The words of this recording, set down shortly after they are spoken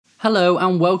Hello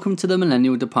and welcome to the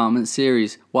Millennial Department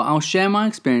series, where I'll share my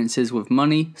experiences with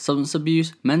money, substance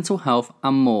abuse, mental health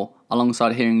and more,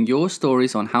 alongside hearing your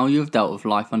stories on how you have dealt with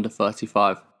life under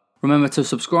 35. Remember to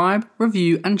subscribe,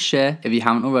 review and share if you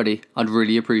haven't already. I'd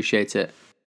really appreciate it.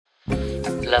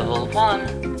 Level 1,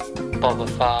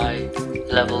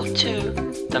 Bobify. Level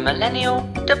 2, the Millennial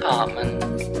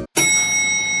Department.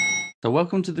 So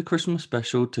welcome to the Christmas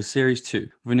special to series 2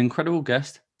 with an incredible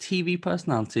guest, TV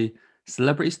personality,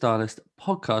 celebrity stylist,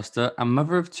 podcaster, and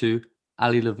mother of two,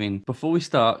 Ali Levine. Before we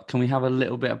start, can we have a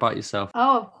little bit about yourself?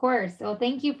 Oh, of course. Well,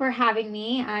 thank you for having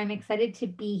me. I'm excited to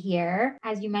be here.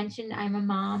 As you mentioned, I'm a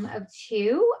mom of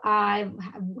two. I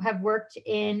have worked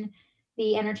in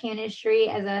the entertainment industry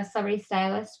as a celebrity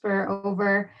stylist for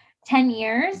over 10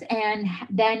 years and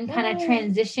then kind of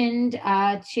transitioned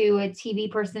to a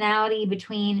TV personality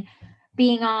between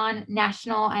being on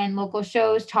national and local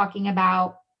shows talking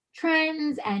about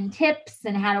trends and tips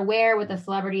and how to wear what the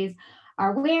celebrities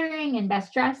are wearing and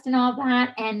best dressed and all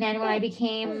that. And then when I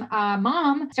became a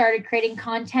mom, started creating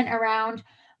content around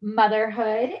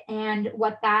motherhood and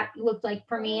what that looked like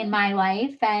for me in my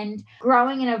life and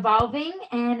growing and evolving.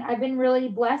 And I've been really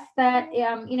blessed that,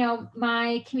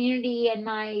 my community and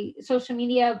my social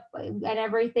media and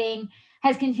everything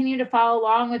has continued to follow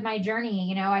along with my journey.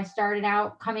 You know, I started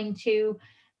out coming to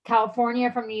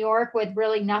California from New York with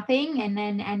really nothing, and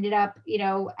then ended up,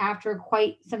 after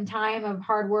quite some time of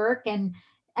hard work and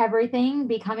everything,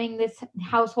 becoming this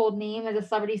household name as a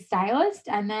celebrity stylist,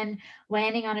 and then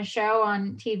landing on a show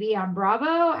on TV on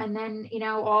Bravo, and then,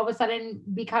 all of a sudden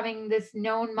becoming this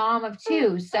known mom of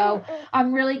two. So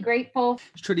I'm really grateful.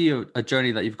 It's truly a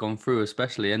journey that you've gone through,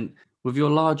 especially, and with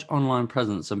your large online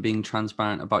presence and being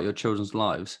transparent about your children's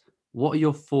lives, what are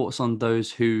your thoughts on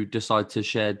those who decide to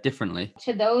share differently?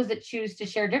 To those that choose to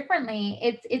share differently,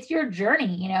 it's your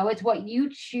journey. It's what you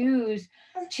choose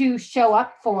to show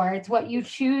up for. It's what you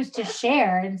choose to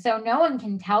share. And so no one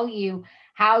can tell you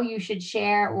how you should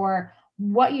share or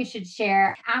what you should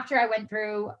share. After I went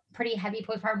through pretty heavy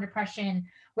postpartum depression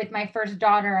with my first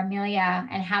daughter, Amelia,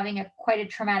 and having quite a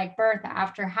traumatic birth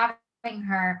after having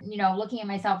her, looking at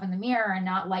myself in the mirror and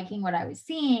not liking what I was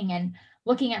seeing, and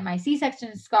looking at my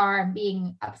C-section scar and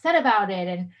being upset about it.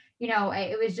 And,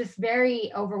 it was just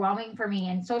very overwhelming for me.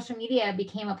 And social media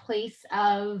became a place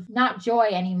of not joy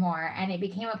anymore. And it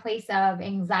became a place of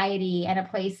anxiety and a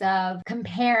place of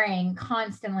comparing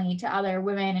constantly to other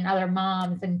women and other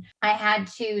moms. And I had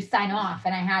to sign off,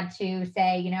 and I had to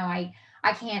say,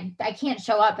 I can't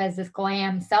show up as this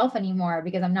glam self anymore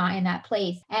because I'm not in that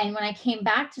place. And when I came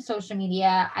back to social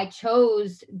media, I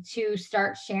chose to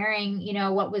start sharing,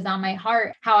 what was on my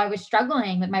heart, how I was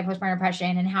struggling with my postpartum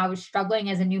depression, and how I was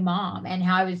struggling as a new mom, and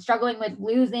how I was struggling with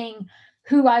losing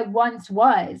who I once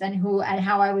was, and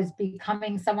how I was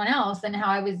becoming someone else, and how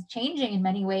I was changing in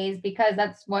many ways, because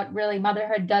that's what really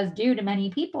motherhood does do to many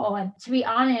people. And to be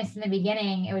honest, in the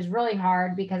beginning, it was really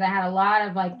hard because I had a lot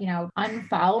of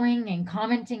unfollowing and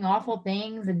commenting awful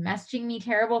things and messaging me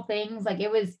terrible things.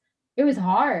 It was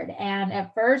hard. And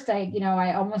at first I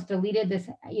almost deleted this,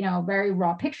 very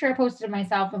raw picture I posted of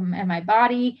myself and my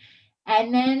body.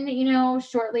 And then,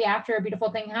 shortly after, a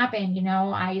beautiful thing happened.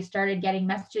 I started getting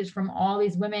messages from all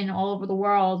these women all over the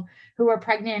world who were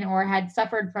pregnant or had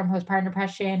suffered from postpartum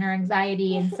depression or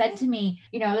anxiety, and said to me,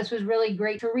 this was really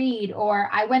great to read, or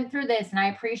I went through this and I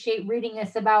appreciate reading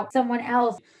this about someone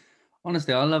else.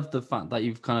 Honestly, I love the fact that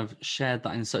you've kind of shared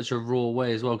that in such a raw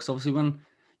way as well. Because obviously, when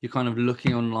you're kind of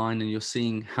looking online and you're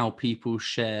seeing how people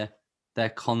share their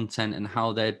content and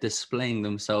how they're displaying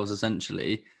themselves,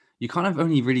 essentially, you kind of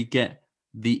only really get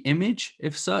the image,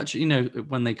 if such.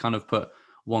 When they kind of put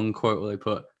one quote or they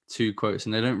put two quotes,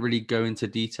 and they don't really go into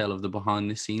detail of the behind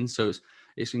the scenes. So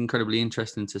it's incredibly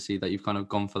interesting to see that you've kind of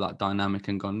gone for that dynamic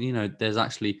and gone, there's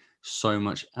actually so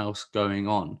much else going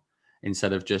on,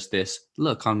 instead of just this,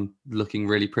 look, I'm looking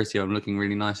really pretty, I'm looking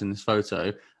really nice in this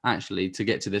photo. Actually, to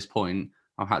get to this point,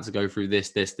 I've had to go through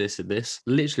this, and this.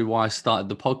 Literally why I started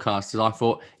the podcast is I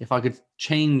thought if I could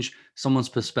change someone's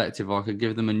perspective, or I could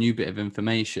give them a new bit of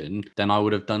information, then I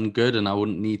would have done good and I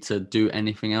wouldn't need to do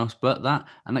anything else but that.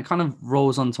 And that kind of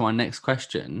rolls on to my next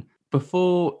question.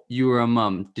 Before you were a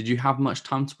mum, did you have much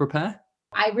time to prepare?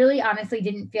 I really honestly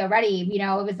didn't feel ready.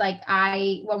 It was like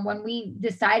when we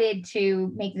decided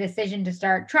to make the decision to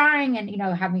start trying and,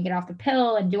 have me get off the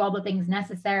pill and do all the things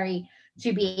necessary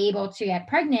to be able to get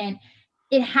pregnant,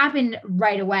 it happened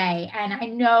right away. And I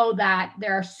know that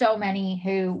there are so many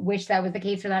who wish that was the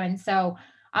case for them. And so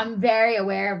I'm very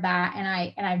aware of that.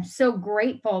 And I'm so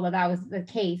grateful that that was the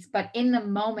case. But in the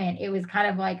moment, it was kind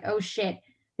of like, oh shit,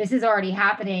 this is already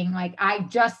happening. Like, I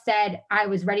just said I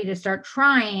was ready to start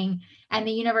trying, and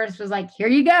the universe was like, here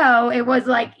you go. It was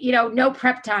like, no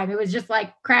prep time. It was just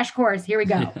like crash course. Here we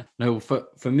go. Yeah. No,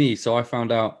 for me, so I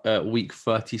found out at week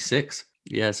 36.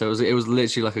 Yeah, so it was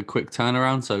literally like a quick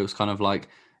turnaround. So it was kind of like,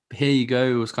 here you go.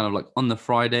 It was kind of like on the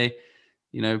Friday,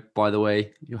 by the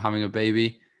way, you're having a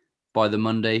baby. By the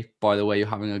Monday, by the way, you're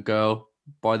having a girl.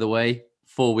 By the way,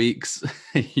 4 weeks,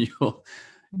 she's going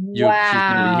to be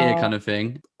here, kind Wow. of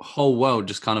thing. Whole world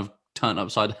just kind of turned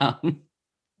upside down.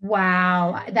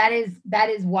 Wow. That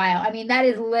is wild. I mean, that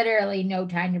is literally no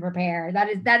time to prepare.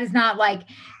 That is not like,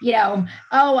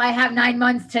 oh, I have 9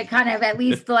 months to kind of at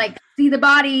least like see the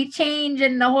body change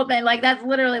and the whole thing. Like that's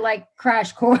literally like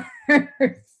crash course.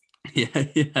 Yeah,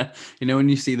 yeah. When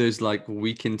you see those like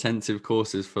week intensive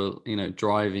courses for,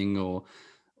 driving or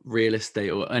real estate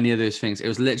or any of those things, it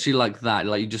was literally like that.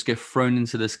 Like you just get thrown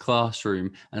into this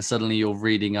classroom and suddenly you're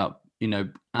reading up,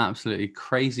 absolutely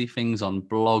crazy things on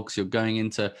blogs. You're going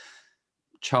into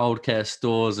childcare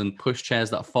stores and push chairs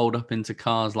that fold up into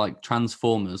cars like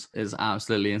transformers. Is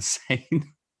absolutely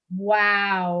insane.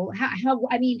 Wow.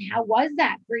 I mean, how was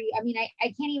that for you? I mean, I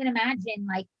can't even imagine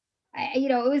like,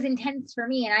 it was intense for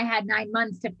me and I had 9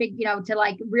 months to to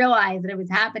like realize that it was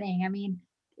happening. I mean,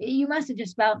 you must have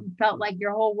just felt like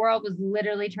your whole world was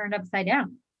literally turned upside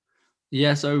down.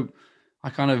 Yeah, so I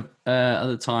kind of at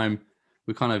the time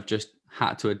we kind of just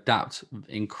had to adapt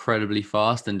incredibly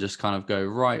fast and just kind of go,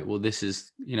 right, well, this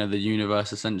is, the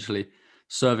universe essentially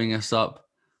serving us up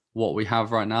what we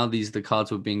have right now. These are the cards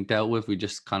we're being dealt with. We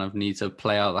just kind of need to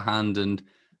play out the hand and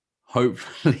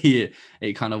hopefully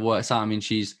it kind of works out. I mean,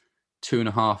 she's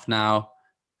 2.5 now,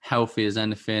 healthy as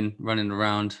anything, running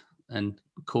around and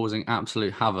causing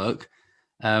absolute havoc.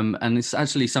 And it's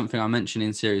actually something I mentioned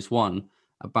in series 1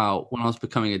 about when I was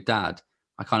becoming a dad.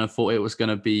 I kind of thought it was going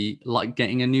to be like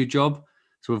getting a new job.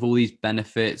 So with all these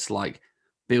benefits, like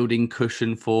building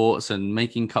cushion forts and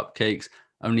making cupcakes,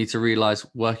 only to realize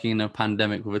working in a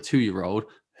pandemic with a 2-year-old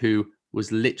who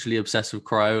was literally obsessed with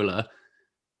Crayola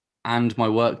and my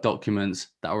work documents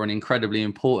that were incredibly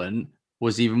important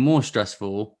was even more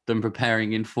stressful than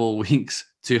preparing in 4 weeks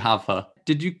to have her.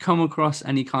 Did you come across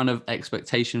any kind of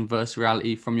expectation versus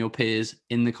reality from your peers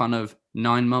in the kind of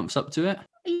 9 months up to it?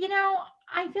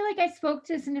 I feel like I spoke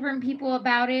to some different people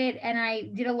about it and I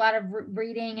did a lot of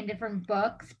reading in different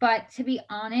books. But to be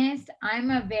honest, I'm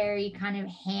a very kind of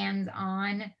hands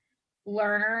on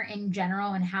learner in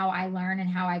general and how I learn and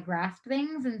how I grasp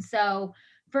things. And so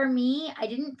for me, I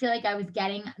didn't feel like I was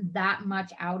getting that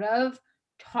much out of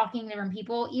talking to different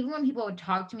people. Even when people would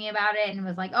talk to me about it and it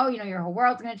was like, oh, your whole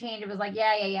world's going to change. It was like,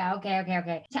 yeah, yeah, yeah. Okay, okay,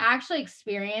 okay. To actually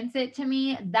experience it to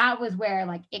me, that was where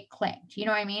like it clicked. You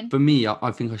know what I mean? For me,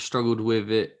 I think I struggled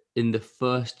with it in the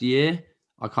first year.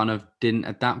 I kind of didn't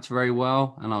adapt very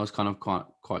well and I was kind of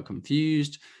quite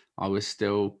confused. I was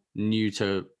still new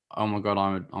to, oh my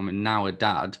God, I'm now a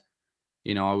dad.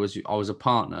 I was a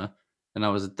partner and I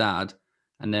was a dad,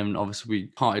 and then obviously we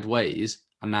parted ways,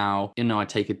 and now I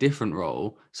take a different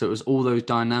role. So it was all those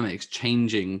dynamics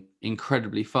changing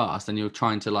incredibly fast, and you're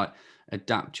trying to like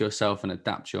adapt yourself and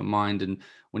adapt your mind. And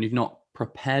when you've not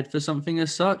prepared for something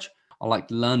as such, I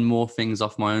like learn more things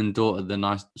off my own daughter than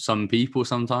some people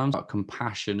sometimes, about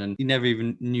compassion, and you never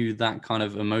even knew that kind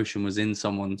of emotion was in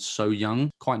someone so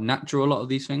young. Quite natural, a lot of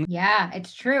these things. Yeah,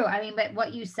 it's true. I mean, but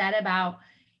what you said about,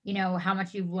 how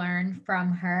much you've learned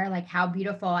from her, like how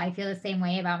beautiful. I feel the same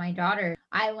way about my daughter.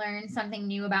 I learn something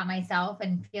new about myself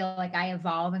and feel like I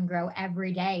evolve and grow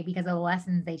every day because of the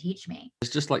lessons they teach me.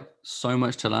 There's just like so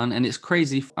much to learn, and it's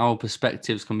crazy our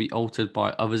perspectives can be altered by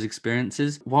others'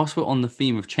 experiences. Whilst we're on the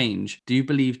theme of change, do you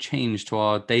believe change to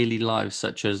our daily lives,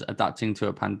 such as adapting to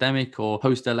a pandemic or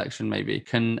post-election maybe,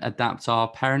 can adapt our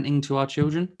parenting to our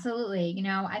children? Absolutely.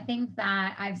 I think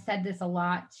that I've said this a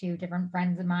lot to different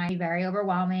friends of mine, very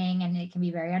overwhelming and it can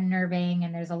be very unnerving.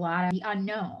 And there's a lot of the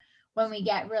unknown. When we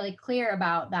get really clear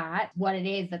about that, what it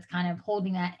is that's kind of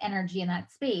holding that energy in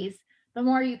that space, the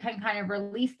more you can kind of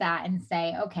release that and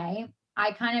say, okay,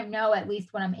 I kind of know at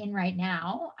least what I'm in right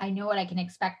now. I know what I can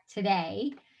expect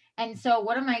today. And so,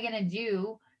 what am I going to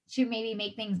do to maybe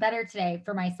make things better today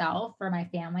for myself, for my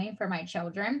family, for my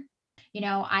children?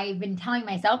 I've been telling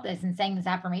myself this and saying this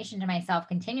affirmation to myself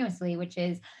continuously, which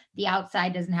is the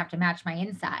outside doesn't have to match my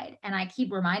inside. And I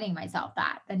keep reminding myself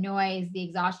that the noise, the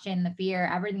exhaustion, the fear,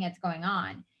 everything that's going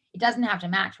on, it doesn't have to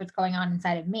match what's going on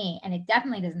inside of me. And it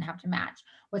definitely doesn't have to match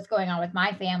what's going on with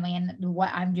my family and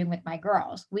what I'm doing with my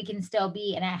girls. We can still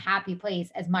be in a happy place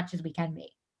as much as we can be.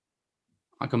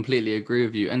 I completely agree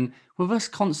with you. And with us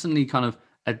constantly kind of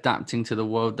adapting to the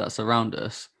world that's around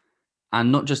us, and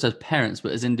not just as parents,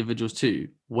 but as individuals too,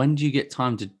 when do you get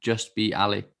time to just be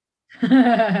Ali?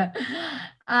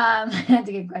 That's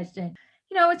a good question.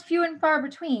 It's few and far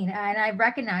between. And I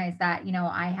recognize that,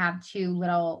 I have two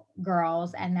little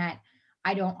girls and that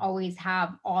I don't always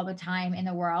have all the time in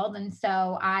the world. And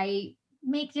so I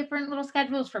make different little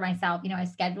schedules for myself. I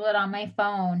schedule it on my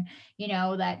phone,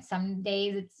 that some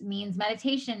days it means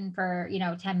meditation for,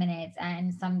 10 minutes.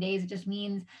 And some days it just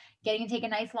means getting to take a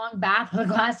nice long bath with a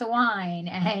glass of wine.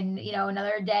 And,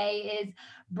 another day is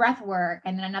breath work.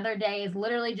 And then another day is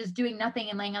literally just doing nothing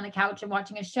and laying on the couch and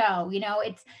watching a show.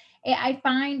 I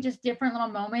find just different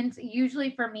little moments. Usually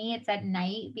for me, it's at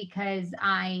night because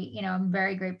I'm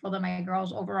very grateful that my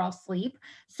girls overall sleep.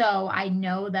 So I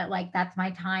know that like that's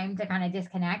my time to kind of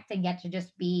disconnect and get to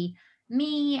just be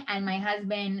me. And my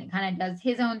husband kind of does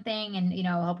his own thing and,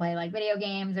 he'll play like video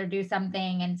games or do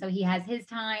something. And so he has his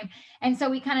time. And so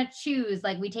we kind of choose,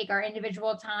 like we take our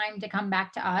individual time to come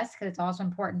back to us because it's also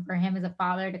important for him as a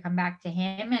father to come back to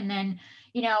him. And then,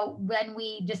 when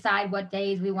we decide what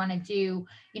days we want to do,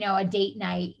 a date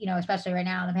night, especially right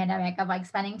now in the pandemic of like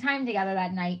spending time together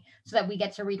that night so that we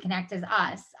get to reconnect as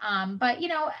us. But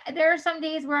there are some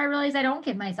days where I realize I don't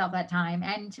give myself that time.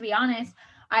 And to be honest,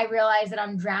 I realize that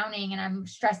I'm drowning and I'm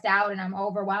stressed out and I'm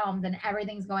overwhelmed and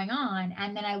everything's going on.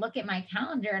 And then I look at my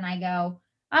calendar and I go,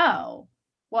 oh,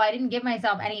 well, I didn't give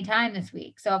myself any time this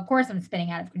week. So of course I'm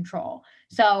spinning out of control.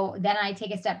 So then I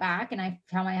take a step back and I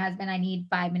tell my husband I need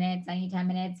 5 minutes, I need 10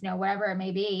 minutes, whatever it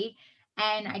may be.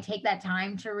 And I take that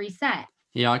time to reset.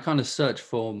 Yeah, I kind of search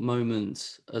for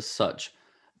moments as such.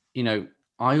 I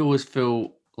always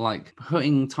feel like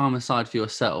putting time aside for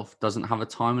yourself doesn't have a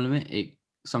time limit.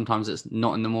 Sometimes it's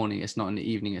not in the morning, it's not in the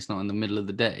evening, it's not in the middle of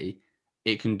the day.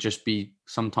 It can just be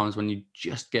sometimes when you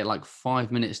just get like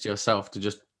 5 minutes to yourself to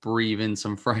just breathe in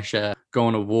some fresh air, go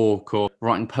on a walk, or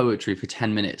writing poetry for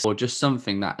 10 minutes, or just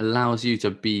something that allows you to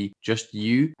be just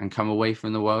you and come away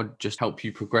from the world, just help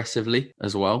you progressively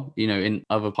as well, in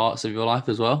other parts of your life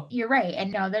as well. You're right.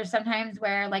 And there's sometimes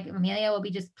where like Amelia will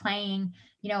be just playing,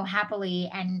 happily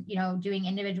and, doing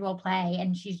individual play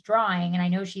and she's drawing and I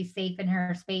know she's safe in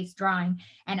her space drawing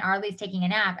and Arlie's taking a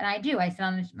nap. And I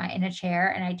sit in a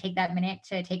chair and I take that minute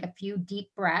to take a few deep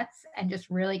breaths and just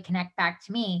really connect back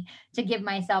to me to give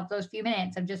myself those few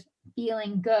minutes of just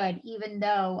feeling good, even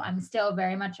though I'm still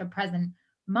very much a present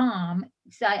mom.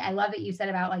 So I love what you said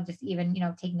about like just even,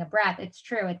 taking a breath. It's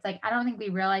true. It's like, I don't think we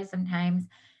realize sometimes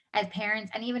as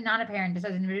parents and even not a parent, just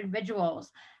as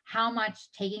individuals, how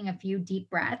much taking a few deep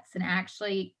breaths and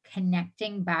actually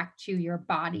connecting back to your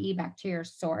body, back to your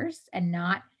source, and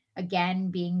not again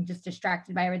being just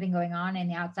distracted by everything going on in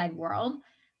the outside world,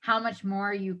 how much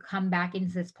more you come back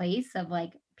into this place of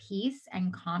like peace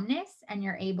and calmness, and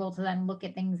you're able to then look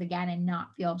at things again and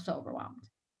not feel so overwhelmed.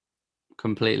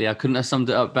 Completely. I couldn't have summed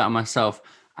it up better myself.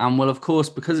 And well, of course,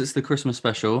 because it's the Christmas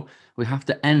special, we have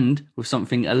to end with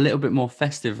something a little bit more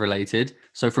festive related.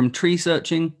 So from tree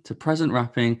searching to present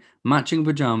wrapping, matching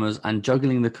pajamas and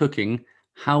juggling the cooking,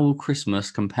 how will Christmas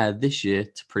compare this year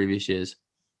to previous years?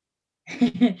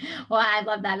 Well, I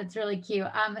love that. It's really cute.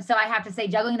 So I have to say,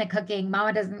 juggling the cooking,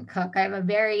 Mama doesn't cook. I have a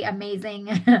very amazing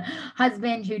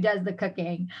husband who does the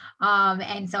cooking.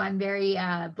 And so I'm very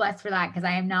blessed for that because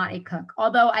I am not a cook.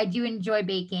 Although I do enjoy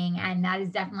baking, and that is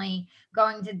definitely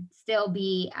going to still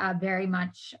be very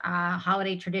much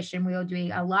holiday tradition. We will do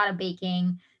a lot of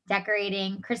baking,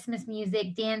 decorating, Christmas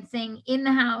music, dancing in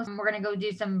the house. We're going to go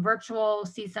do some virtual,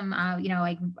 see some,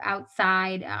 like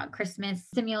outside Christmas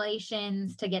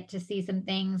simulations to get to see some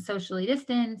things socially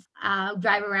distanced,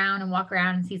 drive around and walk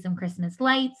around and see some Christmas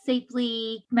lights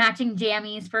safely, matching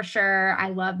jammies for sure.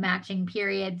 I love matching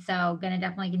period. So going to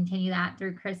definitely continue that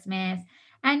through Christmas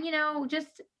and,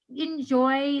 just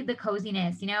enjoy the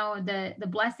coziness. The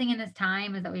blessing in this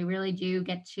time is that we really do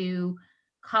get to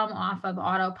come off of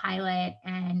autopilot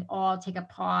and all take a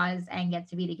pause and get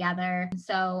to be together.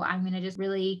 So I'm going to just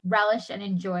really relish and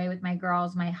enjoy with my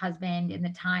girls, my husband, in the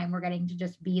time we're getting to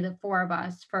just be the four of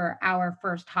us for our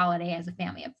first holiday as a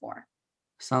family of four.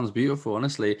 Sounds beautiful.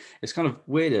 Honestly, it's kind of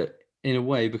weird in a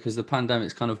way because the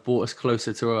pandemic's kind of brought us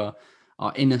closer to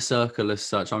our inner circle as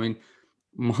such. I mean,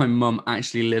 my mum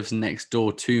actually lives next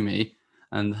door to me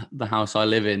and the house I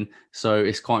live in. So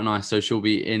it's quite nice. So she'll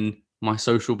be in my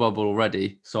social bubble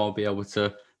already. So I'll be able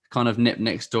to kind of nip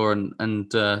next door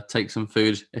and take some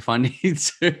food if I need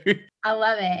to. I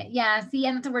love it. Yeah. See,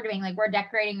 and that's what we're doing. Like we're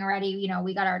decorating already.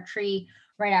 We got our tree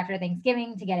right after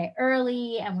Thanksgiving to get it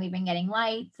early, and we've been getting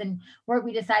lights, and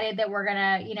we decided that we're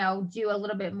gonna, do a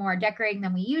little bit more decorating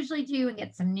than we usually do and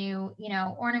get some new,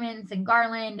 ornaments and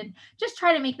garland, and just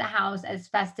try to make the house as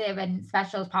festive and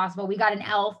special as possible. We got an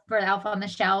elf for the elf on the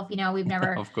shelf. We've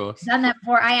never Of course. done that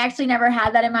before. I actually never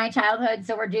had that in my childhood,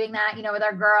 so we're doing that, with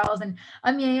our girls, and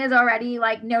Amelia's already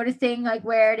like noticing like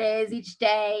where it is each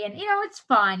day, and it's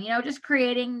fun, just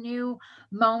creating new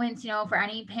moments, for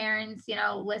any parents,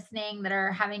 listening that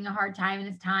are having a hard time in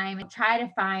this time. Try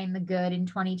to find the good in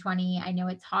 2020. I know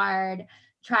it's hard.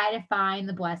 Try to find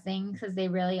the blessings because they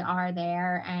really are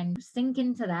there, and sink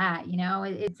into that.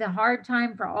 It's a hard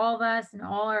time for all of us in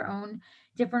all our own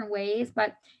different ways,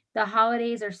 but the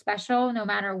holidays are special no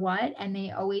matter what, and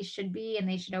they always should be, and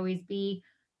they should always be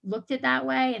looked at that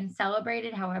way and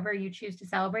celebrated however you choose to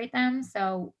celebrate them.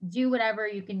 So do whatever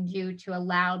you can do to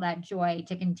allow that joy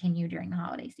to continue during the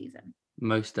holiday season.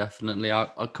 Most definitely. I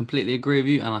completely agree with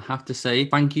you. And I have to say,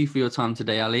 thank you for your time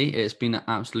today, Ali. It's been an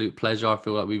absolute pleasure. I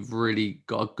feel like we've really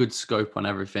got a good scope on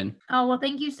everything. Oh, well,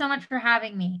 thank you so much for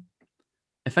having me.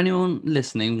 If anyone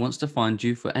listening wants to find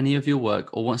you for any of your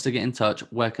work or wants to get in touch,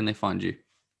 where can they find you?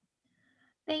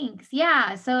 Thanks.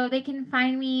 Yeah. So they can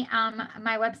find me.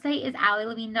 My website is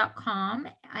alilevine.com,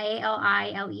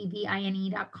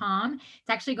 ALILEVINE.com. It's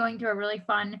actually going through a really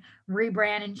fun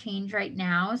rebrand and change right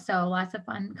now. So lots of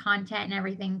fun content and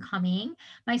everything coming.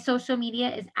 My social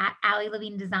media is at Ali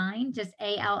Levine Design, just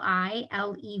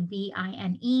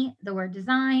ALILEVINE, the word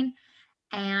design.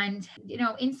 And,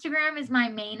 Instagram is my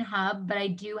main hub, but I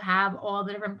do have all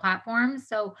the different platforms.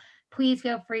 So please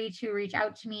feel free to reach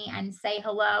out to me and say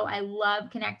hello. I love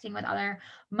connecting with other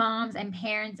moms and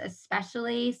parents,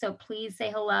 especially. So please say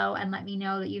hello and let me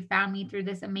know that you found me through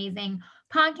this amazing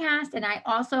podcast. And I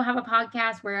also have a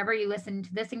podcast wherever you listen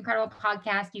to this incredible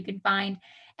podcast. You can find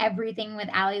everything with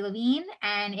Ali Levine,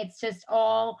 and it's just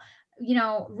all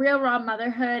real raw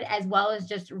motherhood as well as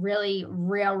just really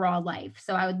real raw life.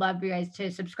 So I would love for you guys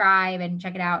to subscribe and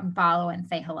check it out and follow and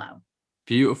say hello.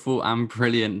 Beautiful and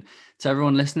brilliant. To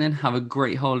everyone listening, have a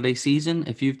great holiday season.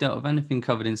 If you've dealt with anything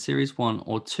covered in series 1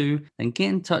 or 2, then get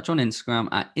in touch on Instagram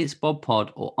at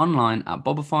itsbobpod or online at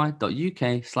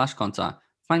bobify.uk/contact.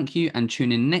 Thank you, and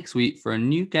tune in next week for a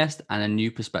new guest and a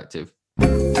new perspective.